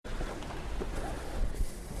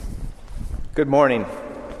Good morning.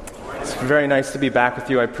 It's very nice to be back with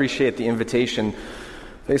you. I appreciate the invitation.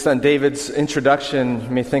 Based on David's introduction, you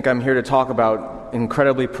may think I'm here to talk about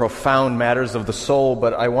incredibly profound matters of the soul,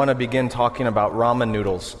 but I want to begin talking about ramen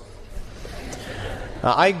noodles.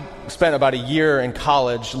 I spent about a year in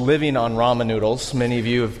college living on ramen noodles. Many of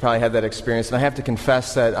you have probably had that experience, and I have to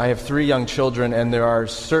confess that I have 3 young children, and there are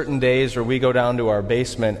certain days where we go down to our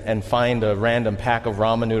basement and find a random pack of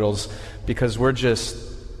ramen noodles because we're just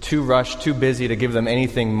too rushed, too busy to give them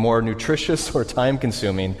anything more nutritious or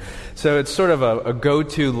time-consuming. So it's sort of a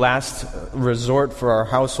go-to last resort for our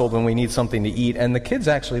household when we need something to eat, and the kids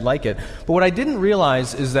actually like it. But what I didn't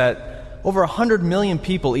realize is that over 100 million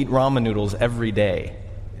people eat ramen noodles every day.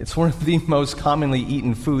 It's one of the most commonly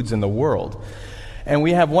eaten foods in the world. And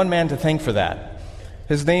we have one man to thank for that.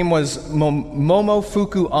 His name was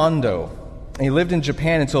Momofuku Ando. He lived in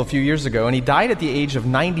Japan until a few years ago, and he died at the age of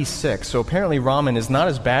 96, so apparently ramen is not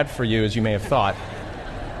as bad for you as you may have thought.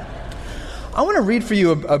 I want to read for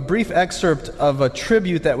you a brief excerpt of a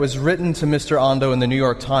tribute that was written to Mr. Ando in the New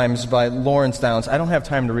York Times by Lawrence Downs. I don't have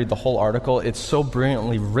time to read the whole article. It's so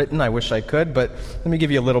brilliantly written, I wish I could, but let me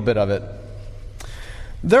give you a little bit of it.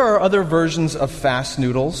 There are other versions of fast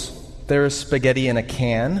noodles. There is spaghetti in a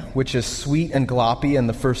can, which is sweet and gloppy and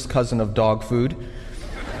the first cousin of dog food.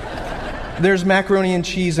 There's macaroni and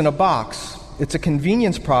cheese in a box. It's a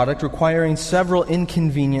convenience product requiring several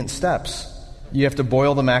inconvenient steps. You have to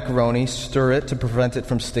boil the macaroni, stir it to prevent it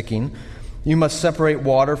from sticking. You must separate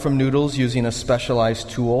water from noodles using a specialized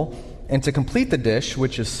tool. And to complete the dish,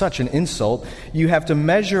 which is such an insult, you have to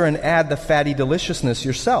measure and add the fatty deliciousness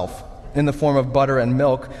yourself in the form of butter and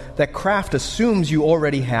milk that Kraft assumes you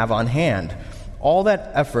already have on hand. All that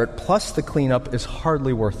effort plus the cleanup is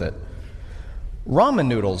hardly worth it. Ramen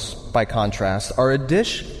noodles, by contrast, are a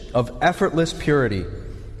dish of effortless purity.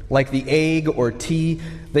 Like the egg or tea,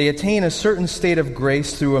 they attain a certain state of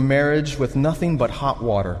grace through a marriage with nothing but hot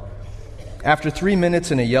water. After 3 minutes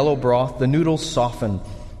in a yellow broth, the noodles soften.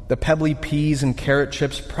 The pebbly peas and carrot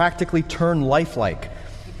chips practically turn lifelike.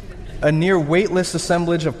 A near weightless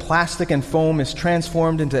assemblage of plastic and foam is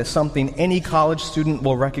transformed into something any college student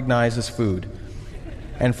will recognize as food,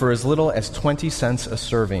 and for as little as 20 cents a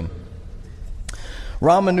serving.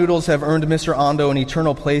 Ramen noodles have earned Mr. Ando an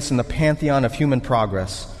eternal place in the pantheon of human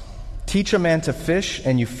progress. Teach a man to fish,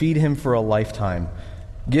 and you feed him for a lifetime.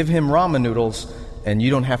 Give him ramen noodles, and you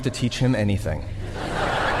don't have to teach him anything.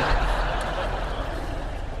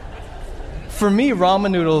 For me, ramen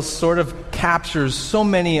noodles sort of captures so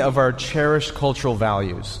many of our cherished cultural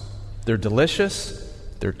values. They're delicious,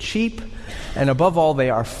 they're cheap, and above all, they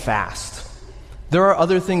are fast. There are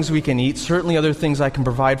other things we can eat, certainly other things I can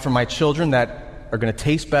provide for my children that are going to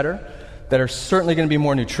taste better, that are certainly going to be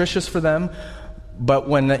more nutritious for them. But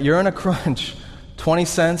when you're in a crunch, 20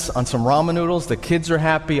 cents on some ramen noodles, the kids are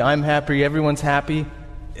happy, I'm happy, everyone's happy,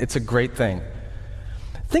 it's a great thing.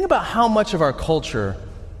 Think about how much of our culture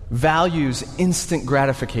values instant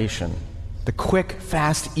gratification, the quick,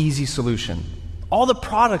 fast, easy solution. All the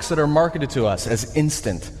products that are marketed to us as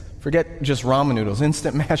instant. Forget just ramen noodles,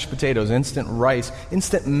 instant mashed potatoes, instant rice,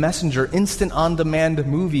 instant messenger, instant on-demand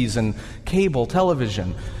movies and cable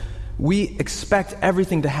television. We expect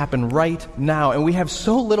everything to happen right now, and we have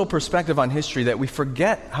so little perspective on history that we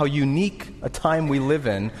forget how unique a time we live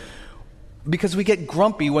in because we get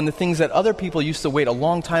grumpy when the things that other people used to wait a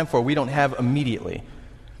long time for, we don't have immediately.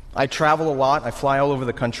 I travel a lot, I fly all over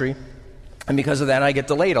the country, and because of that, I get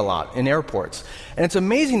delayed a lot in airports. And it's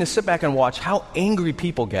amazing to sit back and watch how angry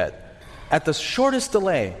people get at the shortest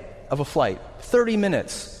delay of a flight, 30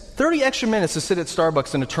 minutes. 30 extra minutes to sit at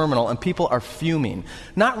Starbucks in a terminal, and people are fuming,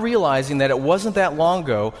 not realizing that it wasn't that long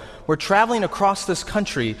ago where traveling across this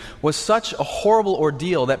country was such a horrible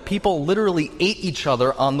ordeal that people literally ate each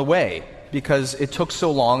other on the way because it took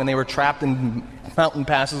so long and they were trapped in mountain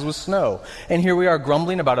passes with snow. And here we are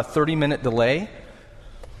grumbling about a 30-minute delay.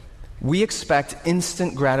 We expect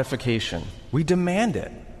instant gratification. We demand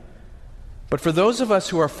it. But for those of us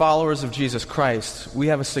who are followers of Jesus Christ, we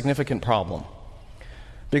have a significant problem.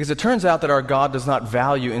 Because it turns out that our God does not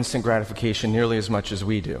value instant gratification nearly as much as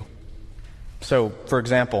we do. So, for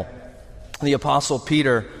example, the Apostle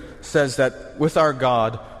Peter says that with our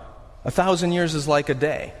God, 1,000 years is like a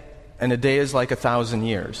day, and a day is like 1,000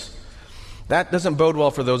 years. That doesn't bode well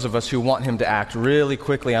for those of us who want him to act really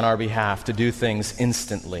quickly on our behalf, to do things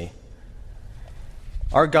instantly.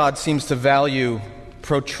 Our God seems to value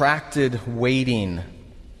protracted waiting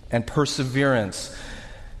and perseverance.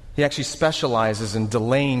 He actually specializes in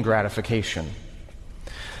delaying gratification.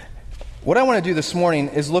 What I want to do this morning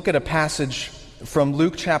is look at a passage from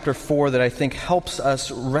Luke chapter 4 that I think helps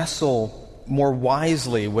us wrestle more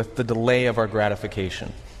wisely with the delay of our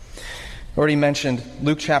gratification. I already mentioned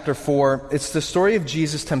Luke chapter 4. It's the story of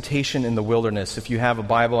Jesus' temptation in the wilderness. If you have a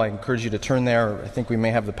Bible, I encourage you to turn there. I think we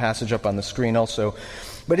may have the passage up on the screen also.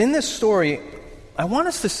 But in this story, I want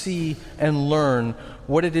us to see and learn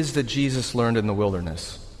what it is that Jesus learned in the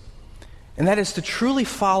wilderness. And that is to truly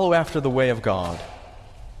follow after the way of God.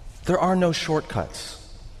 There are no shortcuts.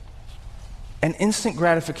 And instant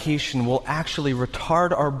gratification will actually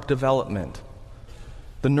retard our development,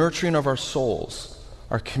 the nurturing of our souls,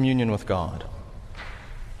 our communion with God.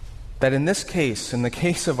 That in this case, in the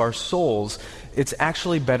case of our souls, it's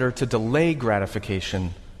actually better to delay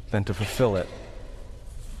gratification than to fulfill it.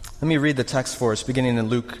 Let me read the text for us, beginning in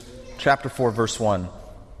Luke chapter 4, verse 1.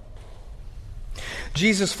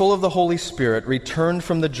 Jesus, full of the Holy Spirit, returned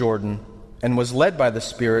from the Jordan and was led by the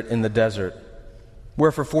Spirit in the desert,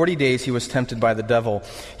 where for 40 days he was tempted by the devil.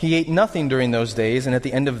 He ate nothing during those days, and at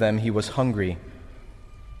the end of them he was hungry.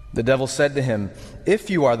 The devil said to him, "If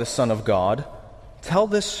you are the Son of God, tell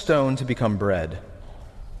this stone to become bread."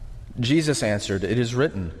 Jesus answered, "It is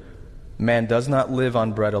written, man does not live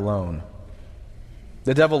on bread alone."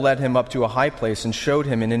 The devil led him up to a high place and showed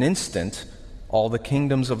him in an instant all the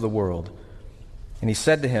kingdoms of the world. And he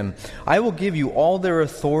said to him, "I will give you all their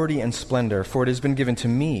authority and splendor, for it has been given to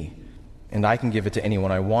me, and I can give it to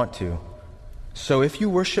anyone I want to. So if you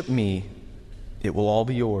worship me, it will all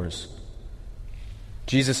be yours."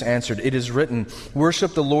 Jesus answered, "It is written,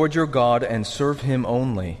 worship the Lord your God and serve him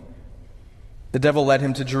only." The devil led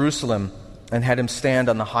him to Jerusalem and had him stand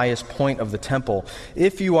on the highest point of the temple.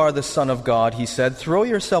 "If you are the Son of God," he said, "throw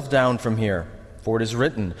yourself down from here, for it is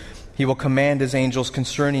written, he will command his angels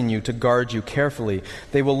concerning you to guard you carefully.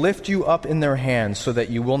 They will lift you up in their hands so that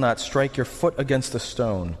you will not strike your foot against a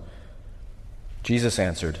stone." Jesus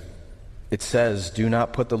answered, "It says, do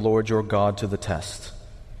not put the Lord your God to the test."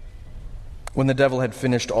 When the devil had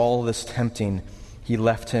finished all this tempting, he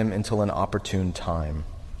left him until an opportune time.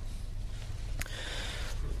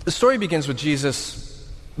 The story begins with Jesus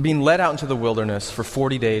being led out into the wilderness for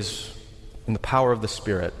 40 days in the power of the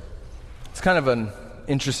Spirit. It's kind of an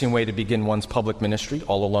interesting way to begin one's public ministry,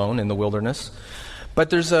 all alone in the wilderness. But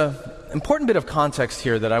there's an important bit of context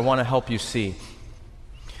here that I want to help you see.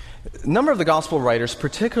 A number of the gospel writers,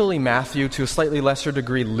 particularly Matthew, to a slightly lesser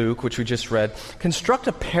degree Luke, which we just read, construct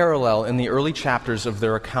a parallel in the early chapters of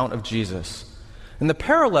their account of Jesus. And the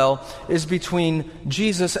parallel is between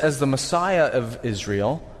Jesus as the Messiah of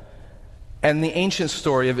Israel and the ancient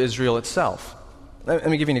story of Israel itself. Let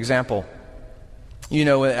me give you an example. You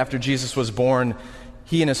know, after Jesus was born,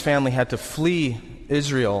 he and his family had to flee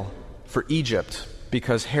Israel for Egypt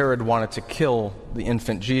because Herod wanted to kill the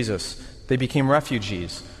infant Jesus. They became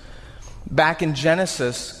refugees. Back in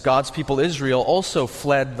Genesis, God's people Israel also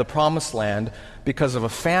fled the promised land because of a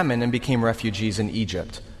famine and became refugees in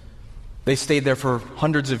Egypt. They stayed there for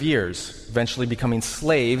hundreds of years, eventually becoming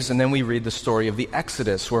slaves, and then we read the story of the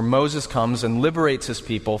Exodus, where Moses comes and liberates his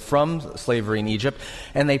people from slavery in Egypt,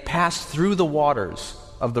 and they pass through the waters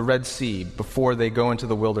of the Red Sea before they go into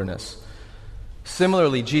the wilderness.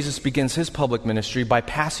 Similarly, Jesus begins his public ministry by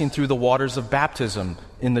passing through the waters of baptism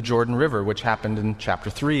in the Jordan River, which happened in chapter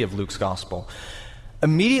 3 of Luke's Gospel.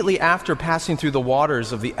 Immediately after passing through the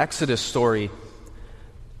waters of the Exodus story,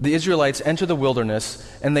 the Israelites enter the wilderness,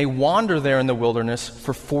 and they wander there in the wilderness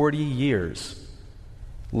for 40 years,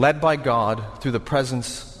 led by God through the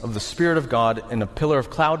presence of the Spirit of God in a pillar of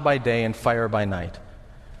cloud by day and fire by night.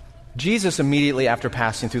 Jesus, immediately after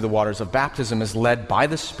passing through the waters of baptism, is led by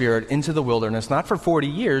the Spirit into the wilderness, not for 40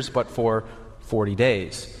 years, but for 40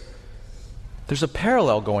 days. There's a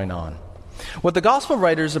parallel going on. What the gospel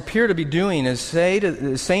writers appear to be doing is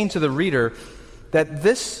saying to the reader that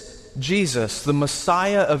this Jesus, the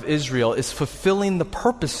Messiah of Israel, is fulfilling the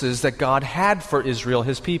purposes that God had for Israel,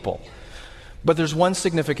 his people. But there's one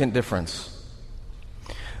significant difference.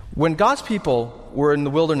 When God's people were in the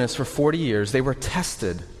wilderness for 40 years, they were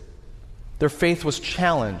tested. Their faith was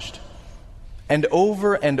challenged. And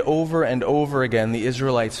over and over and over again, the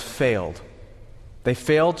Israelites failed. They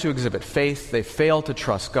failed to exhibit faith. They failed to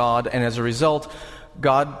trust God. And as a result,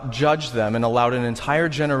 God judged them and allowed an entire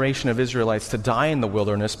generation of Israelites to die in the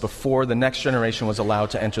wilderness before the next generation was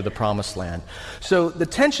allowed to enter the promised land. So the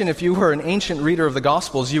tension, if you were an ancient reader of the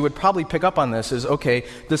Gospels, you would probably pick up on this, is, okay,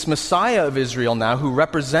 this Messiah of Israel now, who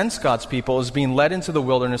represents God's people, is being led into the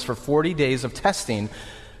wilderness for 40 days of testing.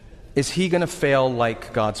 Is he going to fail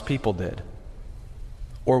like God's people did?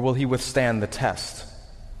 Or will he withstand the test?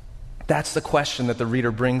 That's the question that the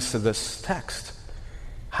reader brings to this text.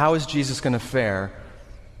 How is Jesus going to fare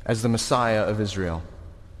as the Messiah of Israel?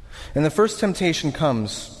 And the first temptation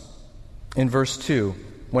comes in verse 2.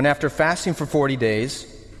 when after fasting for 40 days,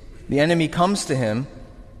 the enemy comes to him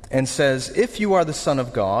and says, "If you are the Son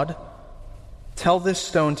of God, tell this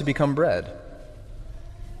stone to become bread."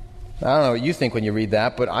 I don't know what you think when you read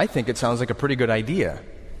that, but I think it sounds like a pretty good idea.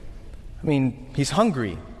 I mean, he's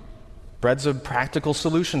hungry. Bread's a practical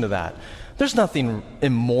solution to that. There's nothing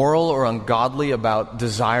immoral or ungodly about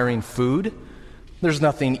desiring food. There's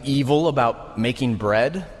nothing evil about making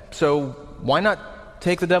bread. So why not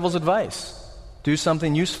take the devil's advice? Do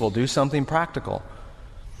something useful. Do something practical.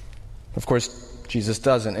 Of course, Jesus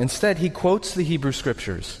doesn't. Instead, he quotes the Hebrew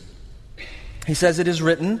Scriptures. He says, "It is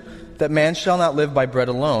written that man shall not live by bread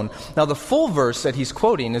alone." Now, the full verse that he's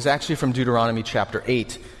quoting is actually from Deuteronomy chapter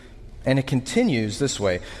 8. And it continues this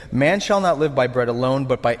way: "Man shall not live by bread alone,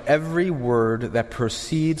 but by every word that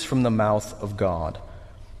proceeds from the mouth of God."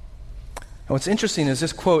 And what's interesting is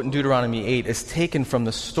this quote in Deuteronomy 8 is taken from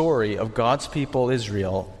the story of God's people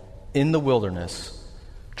Israel in the wilderness,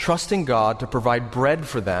 trusting God to provide bread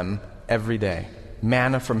for them every day,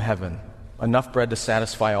 manna from heaven, enough bread to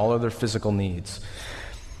satisfy all of their physical needs.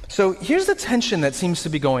 So here's the tension that seems to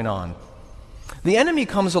be going on. The enemy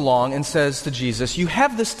comes along and says to Jesus, "You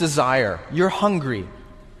have this desire, you're hungry,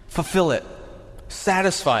 fulfill it,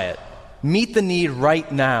 satisfy it, meet the need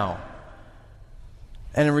right now."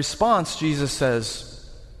 And in response, Jesus says,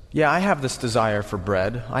 "Yeah, I have this desire for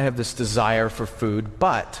bread, I have this desire for food,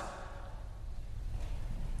 but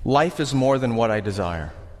life is more than what I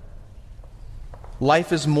desire.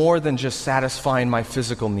 Life is more than just satisfying my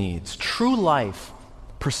physical needs. True life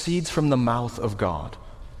proceeds from the mouth of God.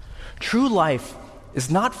 True life is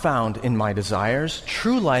not found in my desires.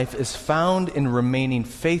 True life is found in remaining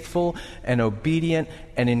faithful and obedient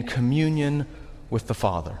and in communion with the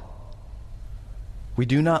Father. We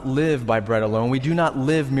do not live by bread alone. We do not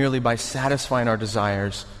live merely by satisfying our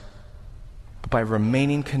desires, but by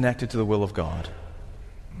remaining connected to the will of God."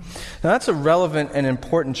 Now, that's a relevant and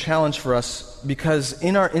important challenge for us because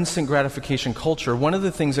in our instant gratification culture, one of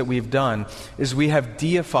the things that we've done is we have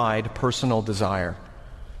deified personal desire.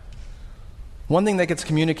 One thing that gets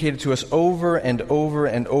communicated to us over and over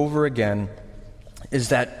and over again is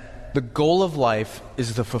that the goal of life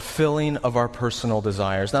is the fulfilling of our personal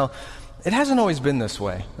desires. Now, it hasn't always been this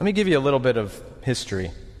way. Let me give you a little bit of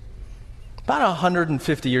history. About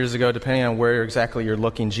 150 years ago, depending on where exactly you're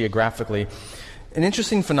looking geographically, an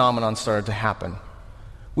interesting phenomenon started to happen.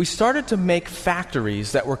 We started to make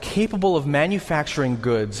factories that were capable of manufacturing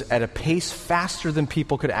goods at a pace faster than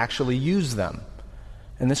people could actually use them.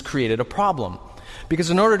 And this created a problem.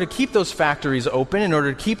 Because in order to keep those factories open, in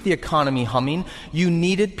order to keep the economy humming, you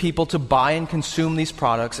needed people to buy and consume these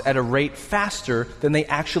products at a rate faster than they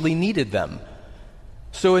actually needed them.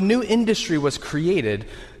 So a new industry was created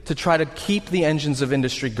to try to keep the engines of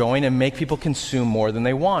industry going and make people consume more than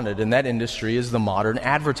they wanted. And that industry is the modern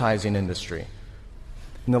advertising industry.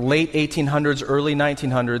 In the late 1800s, early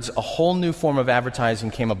 1900s, a whole new form of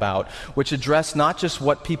advertising came about, which addressed not just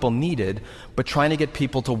what people needed, but trying to get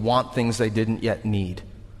people to want things they didn't yet need.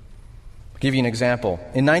 I'll give you an example.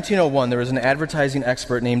 In 1901, there was an advertising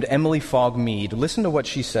expert named Emily Fogg Mead. Listen to what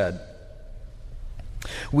she said.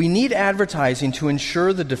 "We need advertising to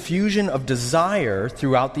ensure the diffusion of desire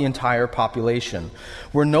throughout the entire population.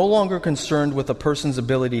 We're no longer concerned with a person's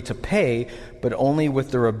ability to pay, but only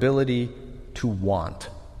with their ability to want."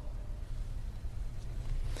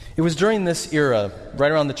 It was during this era,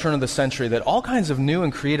 right around the turn of the century, that all kinds of new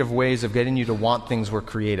and creative ways of getting you to want things were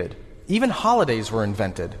created. Even holidays were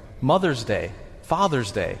invented. Mother's Day,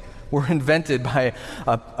 Father's Day were invented by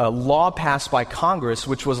a law passed by Congress,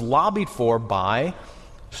 which was lobbied for by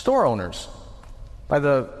store owners. By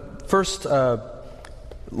the first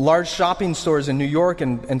large shopping stores in New York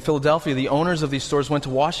and Philadelphia, the owners of these stores went to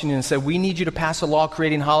Washington and said, "We need you to pass a law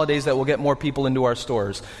creating holidays that will get more people into our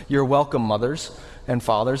stores. You're welcome, mothers and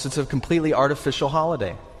fathers. It's a completely artificial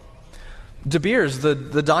holiday." De Beers, the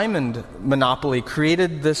diamond monopoly,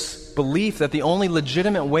 created this belief that the only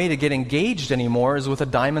legitimate way to get engaged anymore is with a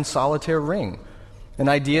diamond solitaire ring. An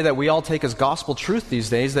idea that we all take as gospel truth these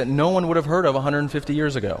days that no one would have heard of 150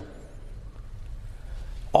 years ago.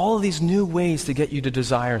 All of these new ways to get you to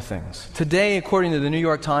desire things. Today, according to the New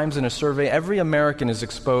York Times in a survey, every American is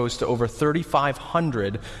exposed to over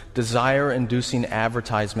 3,500 desire-inducing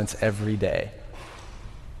advertisements every day.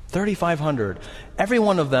 3,500. Every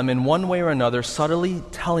one of them, in one way or another, subtly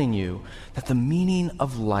telling you that the meaning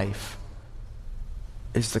of life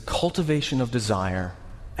is the cultivation of desire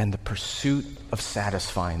and the pursuit of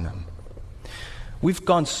satisfying them. We've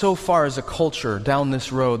gone so far as a culture down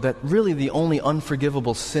this road that really the only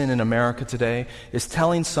unforgivable sin in America today is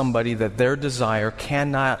telling somebody that their desire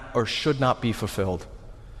cannot or should not be fulfilled.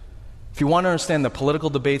 If you want to understand the political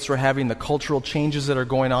debates we're having, the cultural changes that are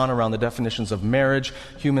going on around the definitions of marriage,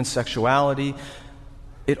 human sexuality,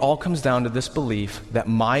 it all comes down to this belief that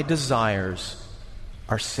my desires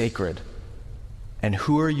are sacred. And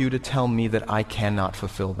who are you to tell me that I cannot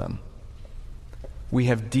fulfill them? We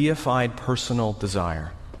have deified personal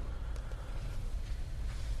desire.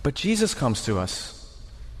 But Jesus comes to us.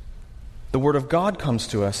 The Word of God comes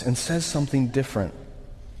to us and says something different.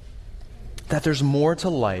 That there's more to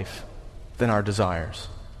life than our desires.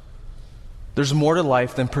 There's more to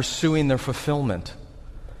life than pursuing their fulfillment.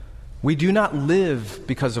 We do not live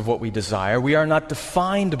because of what we desire. We are not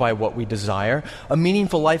defined by what we desire. A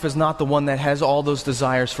meaningful life is not the one that has all those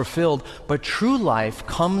desires fulfilled, but true life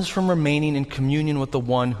comes from remaining in communion with the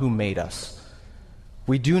one who made us.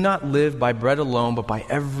 We do not live by bread alone, but by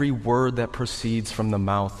every word that proceeds from the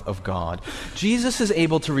mouth of God. Jesus is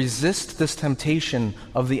able to resist this temptation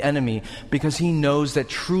of the enemy because he knows that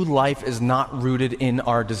true life is not rooted in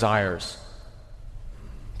our desires.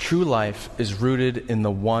 True life is rooted in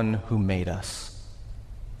the one who made us,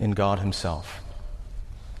 in God himself.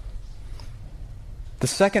 The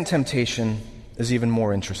second temptation is even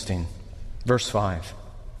more interesting. Verse 5.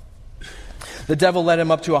 The devil led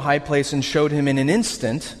him up to a high place and showed him in an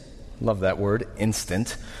instant, love that word,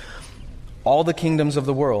 instant, all the kingdoms of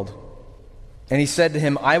the world. And he said to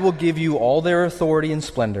him, I will give you all their authority and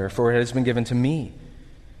splendor, for it has been given to me,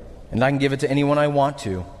 and I can give it to anyone I want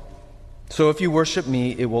to. So if you worship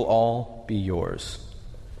me, it will all be yours.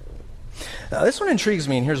 Now, this one intrigues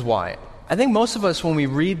me, and here's why. I think most of us, when we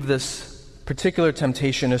read this particular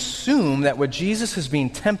temptation, assume that what Jesus is being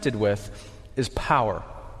tempted with is power.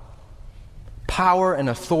 Power and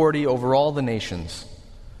authority over all the nations.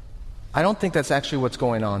 I don't think that's actually what's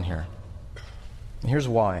going on here. And here's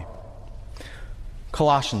why.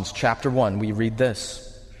 Colossians chapter 1, we read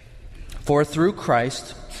this. For through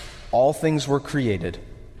Christ all things were created,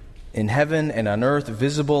 in heaven and on earth,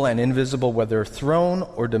 visible and invisible, whether throne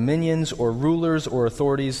or dominions or rulers or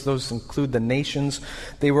authorities, those include the nations.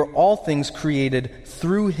 They were all things created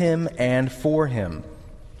through him and for him.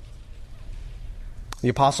 The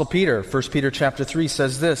Apostle Peter, 1 Peter chapter 3,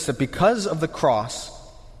 says this, that because of the cross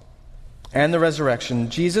and the resurrection,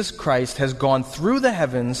 Jesus Christ has gone through the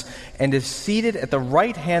heavens and is seated at the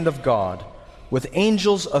right hand of God, with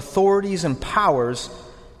angels, authorities, and powers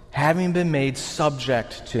having been made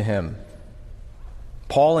subject to him.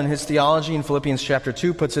 Paul, in his theology in Philippians chapter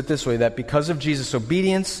 2, puts it this way, that because of Jesus'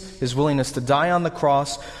 obedience, his willingness to die on the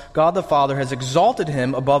cross, God the Father has exalted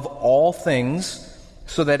him above all things,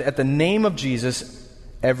 so that at the name of Jesus,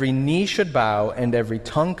 every knee should bow and every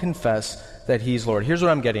tongue confess that he's Lord. Here's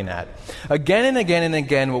what I'm getting at. Again and again and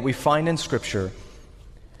again, what we find in Scripture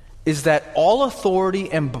is that all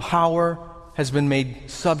authority and power has been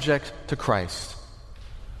made subject to Christ.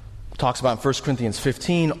 It talks about in 1 Corinthians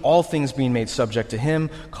 15, all things being made subject to him.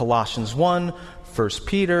 Colossians 1, 1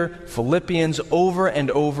 Peter, Philippians, over and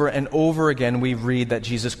over and over again we read that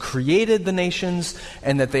Jesus created the nations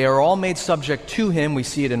and that they are all made subject to him. We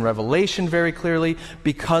see it in Revelation very clearly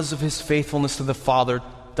because of his faithfulness to the Father,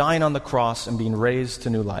 dying on the cross and being raised to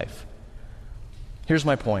new life. Here's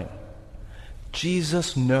my point.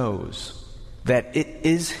 Jesus knows that it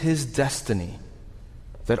is his destiny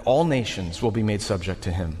that all nations will be made subject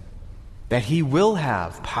to him, that he will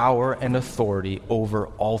have power and authority over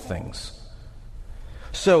all things.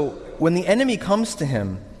 So, when the enemy comes to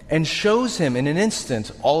him and shows him in an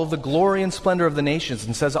instant all of the glory and splendor of the nations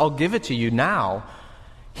and says, I'll give it to you now,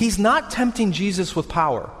 he's not tempting Jesus with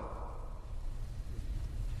power.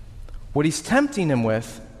 What he's tempting him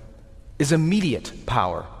with is immediate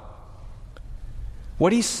power.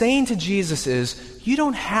 What he's saying to Jesus is, you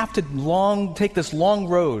don't have to take this long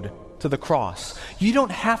road to the cross. You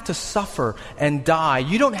don't have to suffer and die.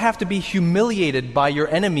 You don't have to be humiliated by your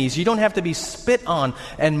enemies. You don't have to be spit on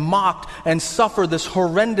and mocked and suffer this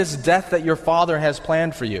horrendous death that your Father has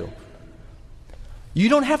planned for you. You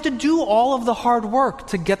don't have to do all of the hard work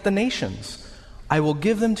to get the nations. I will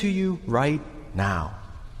give them to you right now.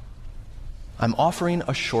 I'm offering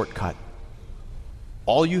a shortcut.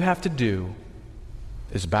 All you have to do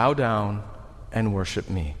is bow down and worship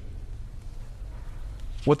me.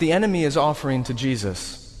 What the enemy is offering to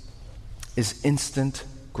Jesus is instant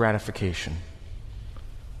gratification.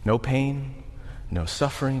 No pain, no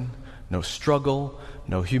suffering, no struggle,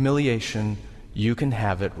 no humiliation. You can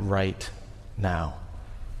have it right now.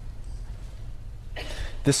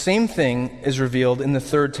 The same thing is revealed in the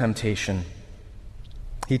third temptation.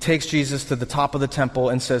 He takes Jesus to the top of the temple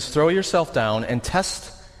and says, throw yourself down and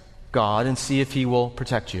test God and see if he will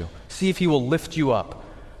protect you. See if he will lift you up.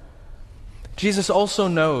 Jesus also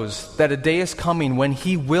knows that a day is coming when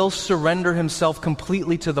he will surrender himself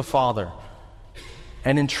completely to the Father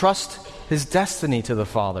and entrust his destiny to the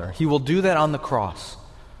Father. He will do that on the cross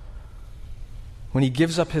when he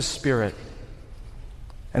gives up his Spirit.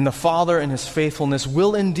 And the Father in his faithfulness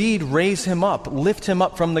will indeed raise him up, lift him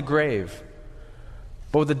up from the grave.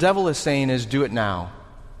 But what the devil is saying is, do it now.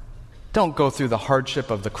 Don't go through the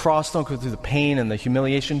hardship of the cross. Don't go through the pain and the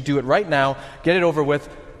humiliation. Do it right now. Get it over with.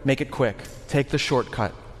 Make it quick. Take the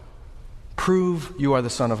shortcut. Prove you are the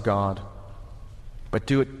Son of God. But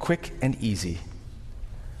do it quick and easy.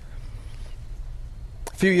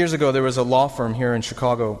 A few years ago, there was a law firm here in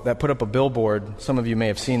Chicago that put up a billboard. Some of you may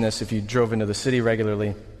have seen this if you drove into the city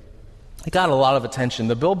regularly. It got a lot of attention.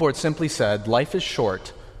 The billboard simply said, "Life is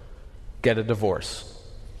short. Get a divorce."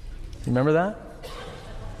 You remember that?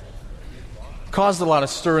 Caused a lot of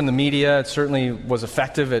stir in the media. It certainly was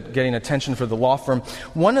effective at getting attention for the law firm.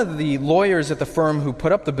 One of the lawyers at the firm who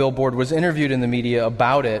put up the billboard was interviewed in the media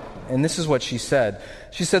about it, and this is what she said.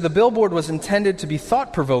 She said, "The billboard was intended to be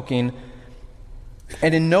thought-provoking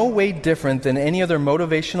and in no way different than any other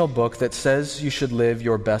motivational book that says you should live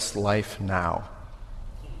your best life now."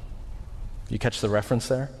 You catch the reference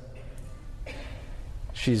there?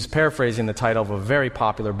 She's paraphrasing the title of a very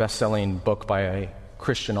popular best-selling book by a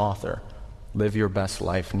Christian author. Live your best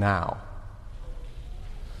life now.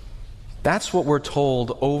 That's what we're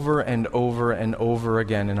told over and over and over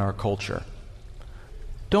again in our culture.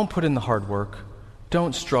 Don't put in the hard work.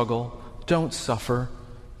 Don't struggle. Don't suffer.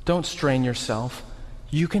 Don't strain yourself.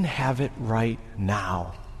 You can have it right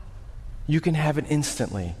now. You can have it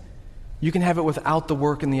instantly. You can have it without the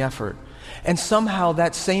work and the effort. And somehow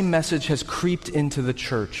that same message has creeped into the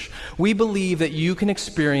church. We believe that you can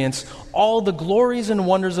experience all the glories and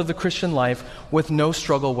wonders of the Christian life with no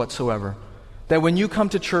struggle whatsoever. That when you come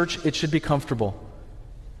to church, it should be comfortable.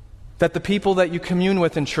 That the people that you commune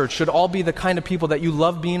with in church should all be the kind of people that you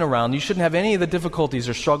love being around. You shouldn't have any of the difficulties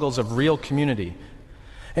or struggles of real community.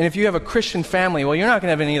 And if you have a Christian family, well, you're not going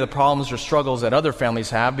to have any of the problems or struggles that other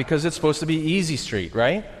families have because it's supposed to be easy street,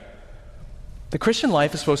 right? The Christian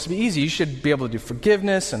life is supposed to be easy. You should be able to do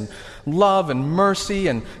forgiveness and love and mercy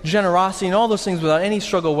and generosity and all those things without any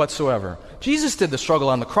struggle whatsoever. Jesus did the struggle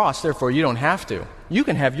on the cross, therefore you don't have to. You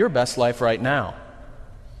can have your best life right now.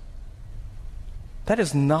 That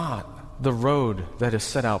is not the road that is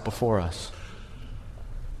set out before us.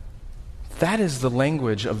 That is the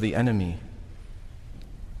language of the enemy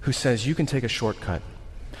who says you can take a shortcut.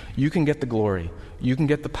 You can get the glory. You can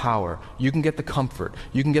get the power. You can get the comfort.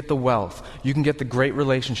 You can get the wealth. You can get the great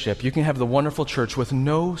relationship. You can have the wonderful church with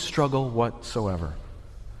no struggle whatsoever.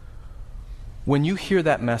 When you hear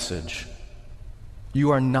that message,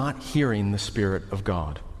 you are not hearing the Spirit of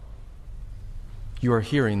God. You are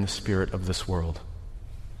hearing the spirit of this world.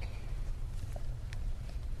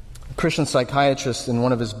 A Christian psychiatrist in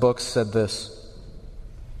one of his books said this: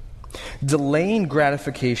 "Delaying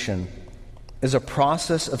gratification is a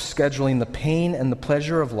process of scheduling the pain and the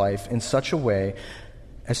pleasure of life in such a way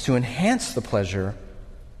as to enhance the pleasure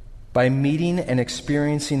by meeting and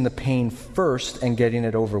experiencing the pain first and getting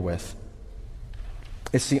it over with.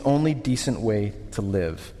 It's the only decent way to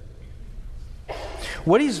live."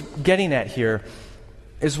 What he's getting at here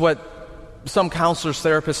is what some counselors,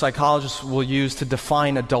 therapists, psychologists will use to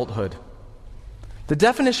define adulthood. The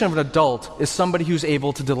definition of an adult is somebody who's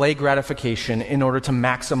able to delay gratification in order to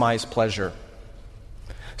maximize pleasure.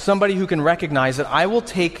 Somebody who can recognize that I will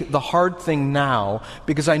take the hard thing now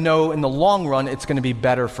because I know in the long run it's going to be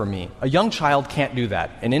better for me. A young child can't do that.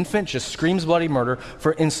 An infant just screams bloody murder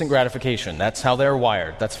for instant gratification. That's how they're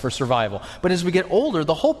wired. That's for survival. But as we get older,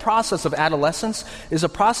 the whole process of adolescence is a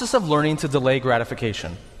process of learning to delay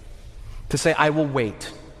gratification. To say, I will wait.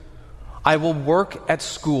 I will work at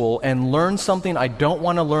school and learn something I don't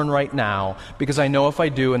want to learn right now because I know if I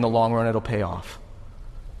do, in the long run, it'll pay off.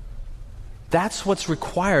 That's what's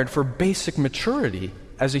required for basic maturity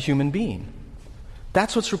as a human being.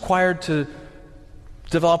 That's what's required to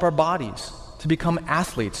develop our bodies, to become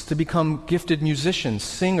athletes, to become gifted musicians,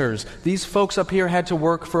 singers. These folks up here had to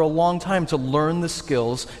work for a long time to learn the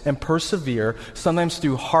skills and persevere, sometimes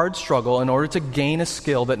through hard struggle, in order to gain a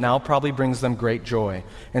skill that now probably brings them great joy,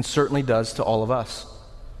 and certainly does to all of us.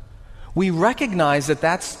 We recognize that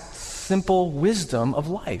that's simple wisdom of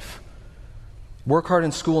life. Work hard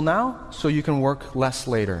in school now so you can work less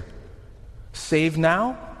later. Save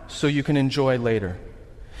now so you can enjoy later.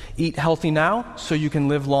 Eat healthy now so you can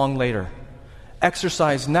live long later.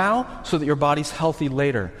 Exercise now so that your body's healthy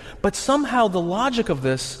later. But somehow the logic of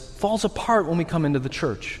this falls apart when we come into the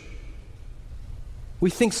church. We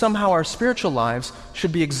think somehow our spiritual lives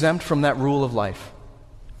should be exempt from that rule of life.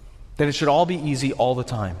 that it should all be easy all the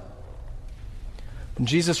time. And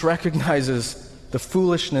Jesus recognizes the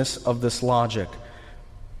foolishness of this logic.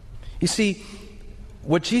 You see,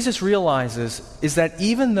 what Jesus realizes is that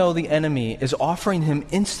even though the enemy is offering him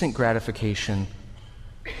instant gratification,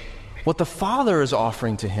 what the Father is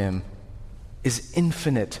offering to him is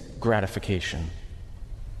infinite gratification.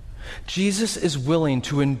 Jesus is willing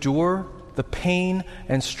to endure the pain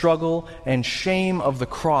and struggle and shame of the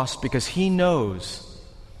cross because he knows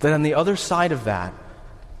that on the other side of that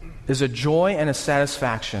is a joy and a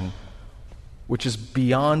satisfaction which is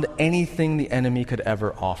beyond anything the enemy could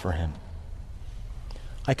ever offer him.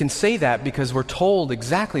 I can say that because we're told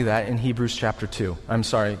exactly that in Hebrews chapter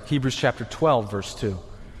 12, verse 2,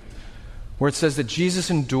 where it says that Jesus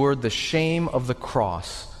endured the shame of the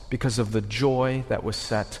cross because of the joy that was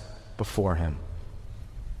set before him.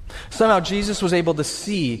 Somehow Jesus was able to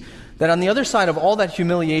see that on the other side of all that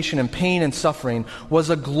humiliation and pain and suffering was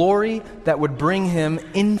a glory that would bring him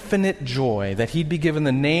infinite joy, that he'd be given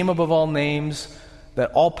the name above all names, that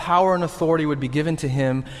all power and authority would be given to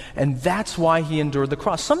him, and that's why he endured the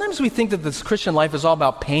cross. Sometimes we think that this Christian life is all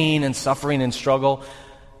about pain and suffering and struggle.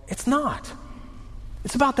 It's not.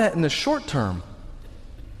 It's about that in the short term.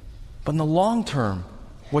 But in the long term,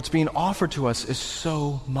 what's being offered to us is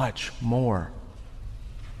so much more.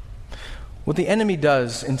 What the enemy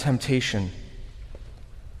does in temptation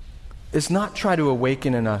is not try to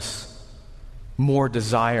awaken in us more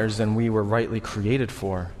desires than we were rightly created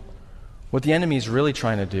for. What the enemy is really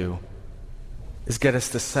trying to do is get us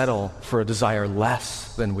to settle for a desire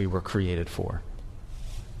less than we were created for.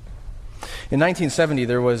 In 1970,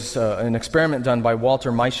 there was an experiment done by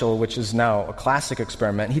Walter Mischel, which is now a classic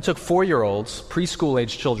experiment. He took 4-year-olds,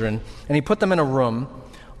 preschool-age children, and he put them in a room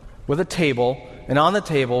with a table, and on the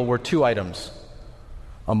table were 2 items,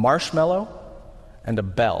 a marshmallow and a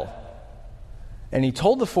bell. And he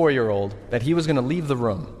told the 4-year-old that he was going to leave the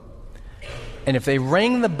room. And if they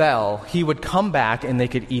rang the bell, he would come back and they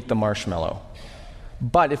could eat the marshmallow.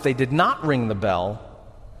 But if they did not ring the bell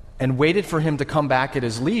and waited for him to come back at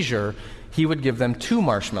his leisure, he would give them 2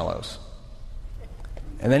 marshmallows.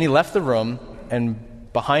 And then he left the room,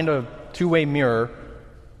 and behind a 2-way mirror,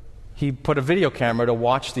 he put a video camera to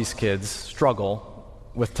watch these kids struggle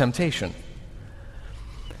with temptation.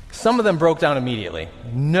 Some of them broke down immediately.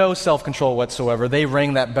 No self-control whatsoever. They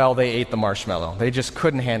rang that bell, they ate the marshmallow. They just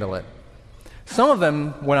couldn't handle it. Some of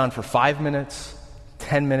them went on for 5 minutes,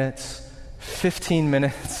 10 minutes, 15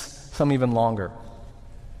 minutes, some even longer.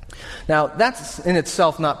 Now, that's in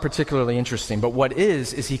itself not particularly interesting, but what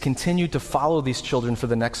is he continued to follow these children for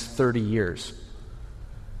the next 30 years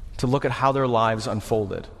to look at how their lives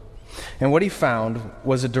unfolded. And what he found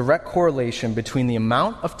was a direct correlation between the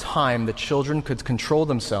amount of time that children could control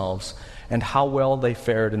themselves and how well they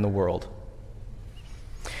fared in the world.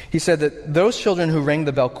 He said that those children who rang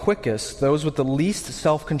the bell quickest, those with the least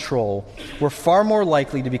self-control, were far more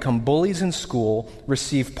likely to become bullies in school,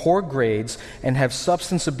 receive poor grades, and have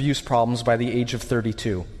substance abuse problems by the age of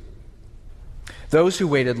 32. Those who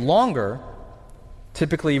waited longer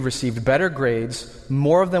typically received better grades,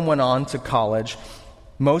 more of them went on to college,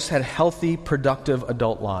 most had healthy, productive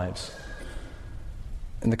adult lives.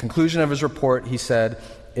 In the conclusion of his report, he said,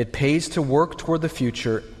 "It pays to work toward the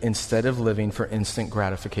future instead of living for instant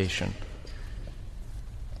gratification."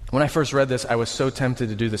 When I first read this, I was so tempted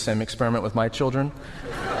to do the same experiment with my children.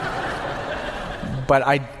 But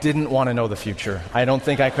I didn't want to know the future. I don't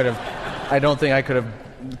think I could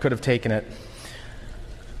have taken it.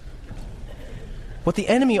 What the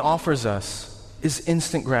enemy offers us is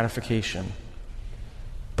instant gratification.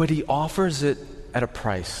 But he offers it at a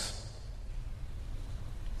price.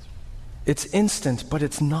 It's instant, but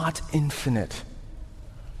it's not infinite.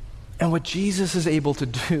 And what Jesus is able to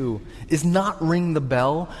do is not ring the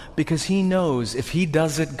bell, because he knows if he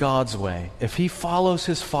does it God's way, if he follows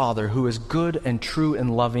his Father who is good and true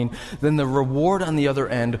and loving, then the reward on the other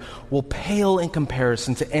end will pale in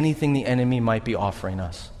comparison to anything the enemy might be offering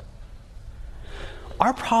us.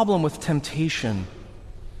 Our problem with temptation,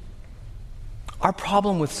 our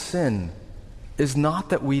problem with sin, is not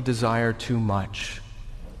that we desire too much.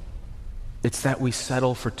 It's that we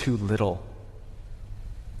settle for too little.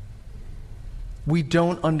 We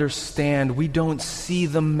don't understand, we don't see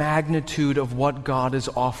the magnitude of what God is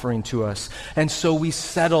offering to us, and so we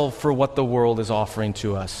settle for what the world is offering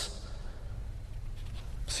to us.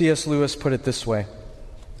 C.S. Lewis put it this way,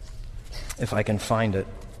 if I can find it.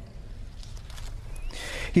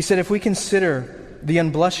 He said, "If we consider the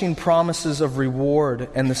unblushing promises of reward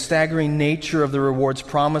and the staggering nature of the rewards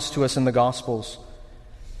promised to us in the Gospels,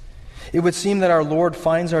 it would seem that our Lord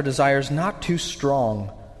finds our desires not too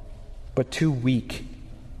strong, but too weak.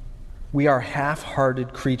 We are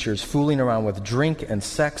half-hearted creatures fooling around with drink and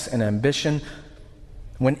sex and ambition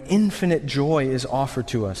when infinite joy is offered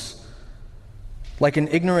to us. Like an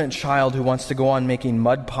ignorant child who wants to go on making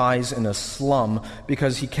mud pies in a slum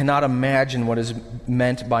because he cannot imagine what is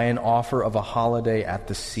meant by an offer of a holiday at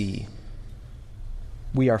the sea.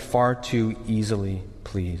 We are far too easily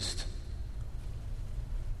pleased.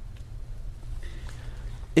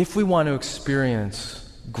 If we want to experience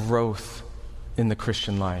growth in the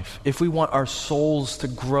Christian life, if we want our souls to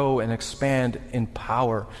grow and expand in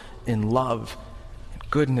power, in love, in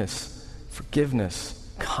goodness, forgiveness,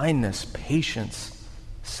 kindness, patience,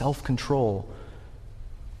 self-control,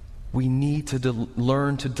 we need to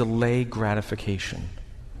learn to delay gratification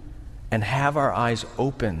and have our eyes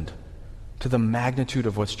opened to the magnitude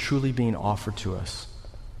of what's truly being offered to us.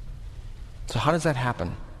 So how does that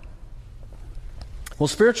happen? Well,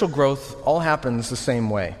 spiritual growth all happens the same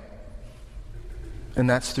way, and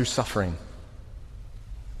that's through suffering.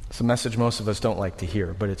 It's a message most of us don't like to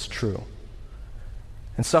hear, but it's true.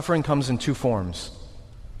 And suffering comes in two forms.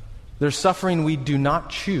 There's suffering we do not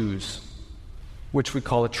choose, which we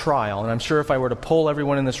call a trial. And I'm sure if I were to poll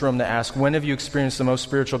everyone in this room to ask, when have you experienced the most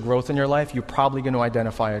spiritual growth in your life, you're probably going to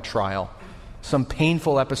identify a trial. Some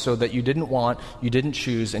painful episode that you didn't want, you didn't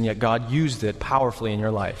choose, and yet God used it powerfully in your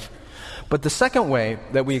life. But the second way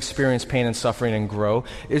that we experience pain and suffering and grow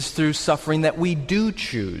is through suffering that we do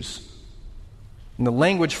choose. And the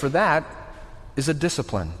language for that is a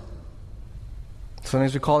discipline.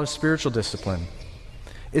 Sometimes we call it a spiritual discipline.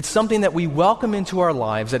 It's something that we welcome into our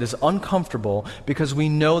lives that is uncomfortable because we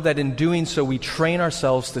know that in doing so we train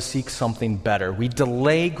ourselves to seek something better. We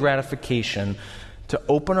delay gratification to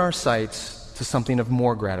open our sights to something of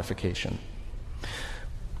more gratification.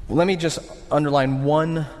 Let me just underline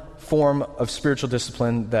one form of spiritual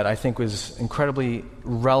discipline that I think was incredibly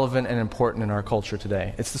relevant and important in our culture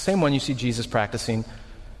today. It's the same one you see Jesus practicing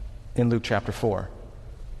in Luke chapter 4.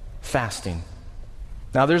 Fasting.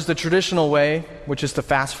 Now, there's the traditional way, which is to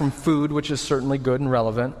fast from food, which is certainly good and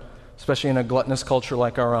relevant, especially in a gluttonous culture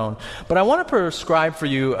like our own. But I want to prescribe for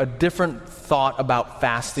you a different thought about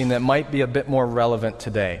fasting that might be a bit more relevant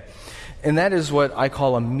today. And that is what I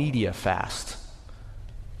call a media fast.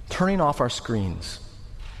 Turning off our screens.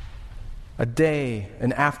 A day,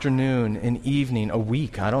 an afternoon, an evening, a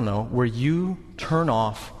week, I don't know, where you turn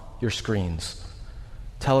off your screens.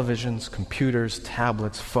 Televisions, computers,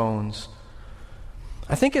 tablets, phones.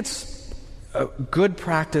 I think it's a good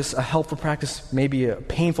practice, a helpful practice, maybe a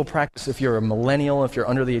painful practice if you're a millennial, if you're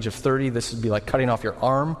under the age of 30, this would be like cutting off your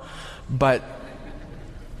arm. But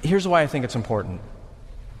here's why I think it's important.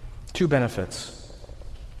 Two benefits.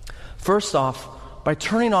 First off, by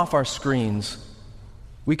turning off our screens,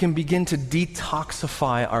 we can begin to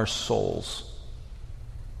detoxify our souls.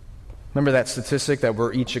 Remember that statistic that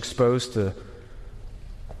we're each exposed to,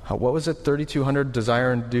 3,200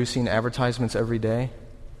 desire-inducing advertisements every day?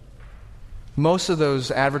 Most of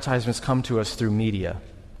those advertisements come to us through media.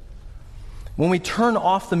 When we turn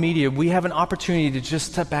off the media, we have an opportunity to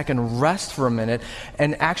just step back and rest for a minute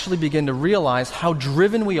and actually begin to realize how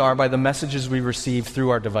driven we are by the messages we receive through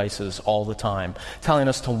our devices all the time, telling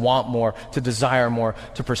us to want more, to desire more,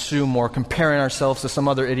 to pursue more, comparing ourselves to some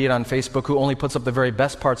other idiot on Facebook who only puts up the very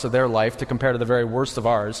best parts of their life to compare to the very worst of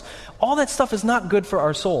ours. All that stuff is not good for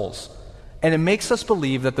our souls. And it makes us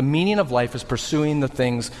believe that the meaning of life is pursuing the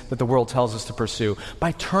things that the world tells us to pursue.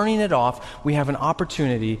 By turning it off, we have an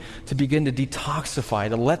opportunity to begin to detoxify,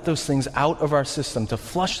 to let those things out of our system, to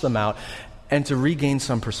flush them out, and to regain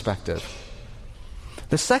some perspective.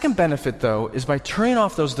 The second benefit, though, is by turning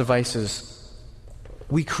off those devices,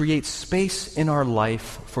 we create space in our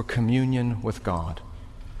life for communion with God.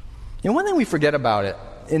 One thing we forget about it,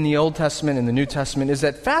 in the Old Testament and the New Testament, is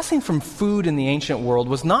that fasting from food in the ancient world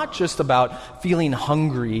was not just about feeling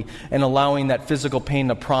hungry and allowing that physical pain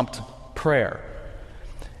to prompt prayer.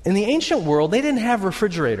 In the ancient world, they didn't have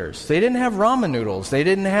refrigerators. They didn't have ramen noodles. They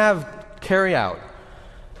didn't have carry-out.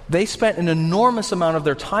 They spent an enormous amount of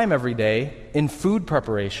their time every day in food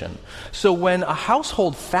preparation. So when a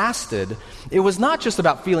household fasted, it was not just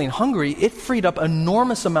about feeling hungry. It freed up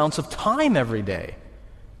enormous amounts of time every day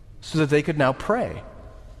so that they could now pray.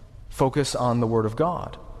 Focus on the Word of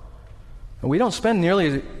God. And we don't spend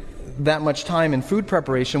nearly that much time in food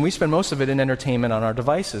preparation. We spend most of it in entertainment on our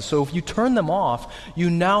devices. So if you turn them off, you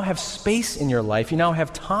now have space in your life. You now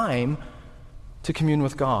have time to commune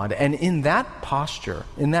with God. And in that posture,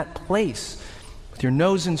 in that place, with your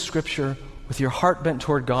nose in Scripture, with your heart bent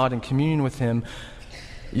toward God and communion with Him,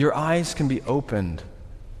 your eyes can be opened,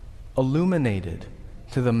 illuminated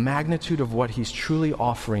to the magnitude of what He's truly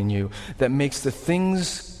offering you, that makes the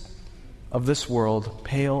things of this world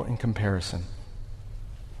pale in comparison.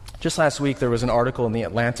 Just last week, there was an article in The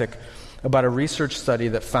Atlantic about a research study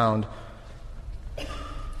that found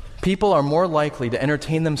people are more likely to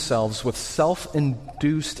entertain themselves with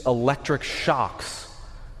self-induced electric shocks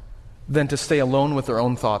than to stay alone with their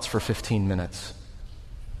own thoughts for 15 minutes.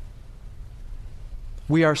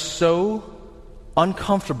 We are so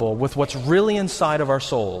uncomfortable with what's really inside of our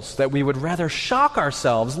souls that we would rather shock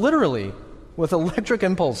ourselves, literally, with electric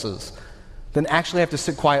impulses than actually have to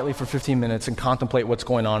sit quietly for 15 minutes and contemplate what's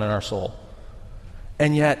going on in our soul.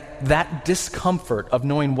 And yet, that discomfort of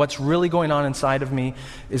knowing what's really going on inside of me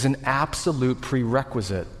is an absolute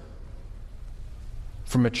prerequisite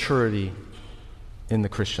for maturity in the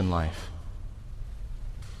Christian life.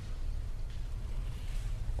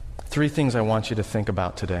 3 things I want you to think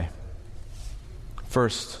about today.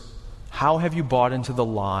 First, how have you bought into the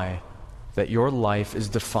lie that your life is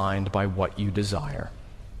defined by what you desire?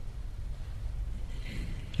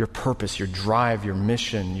 Your purpose, your drive, your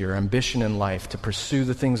mission, your ambition in life to pursue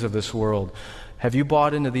the things of this world. Have you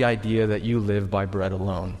bought into the idea that you live by bread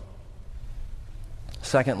alone?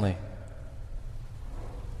 Secondly,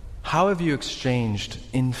 how have you exchanged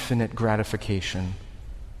infinite gratification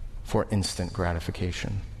for instant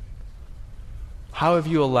gratification? How have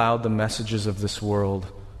you allowed the messages of this world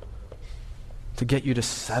to get you to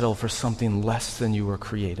settle for something less than you were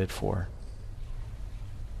created for?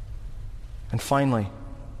 And finally,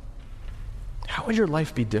 how would your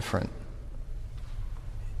life be different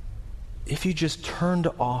if you just turned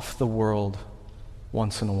off the world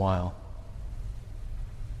once in a while?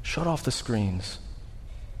 Shut off the screens.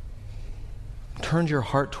 Turned your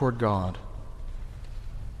heart toward God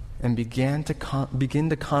and begin to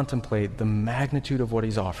contemplate the magnitude of what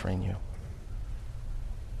He's offering you.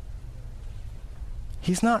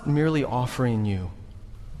 He's not merely offering you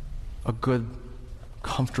a good,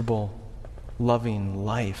 comfortable, loving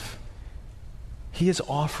life. He is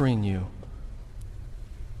offering you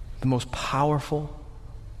the most powerful,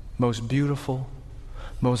 most beautiful,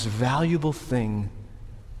 most valuable thing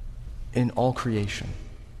in all creation.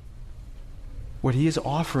 What He is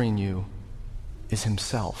offering you is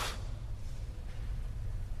Himself.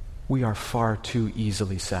 We are far too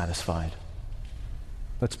easily satisfied.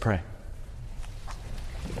 Let's pray.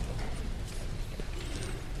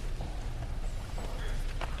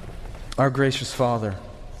 Our gracious Father,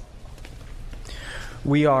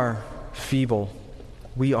 we are feeble,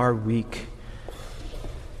 we are weak,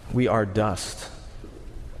 we are dust.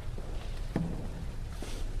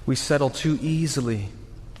 We settle too easily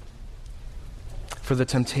for the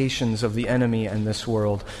temptations of the enemy and this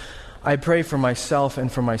world. I pray for myself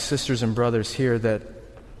and for my sisters and brothers here that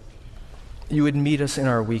you would meet us in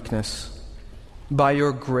our weakness. By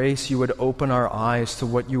your grace, you would open our eyes to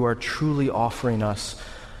what you are truly offering us.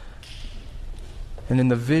 And in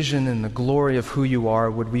the vision and the glory of who you are,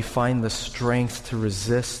 would we find the strength to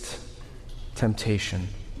resist temptation.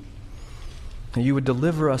 And you would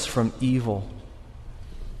deliver us from evil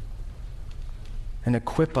and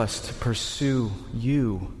equip us to pursue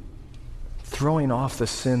you, throwing off the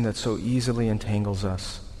sin that so easily entangles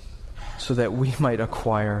us, so that we might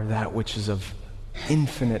acquire that which is of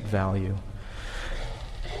infinite value.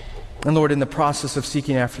 And Lord, in the process of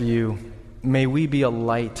seeking after you, may we be a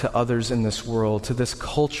light to others in this world, to this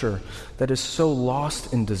culture that is so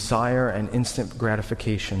lost in desire and instant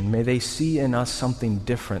gratification. May they see in us something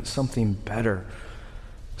different, something better,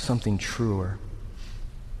 something truer.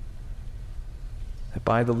 That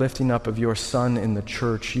by the lifting up of your Son in the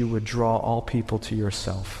church, you would draw all people to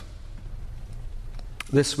yourself.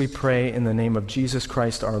 This we pray in the name of Jesus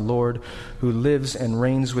Christ our Lord, who lives and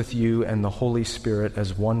reigns with you and the Holy Spirit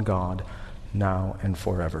as one God, now and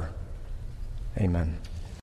forever. Amen.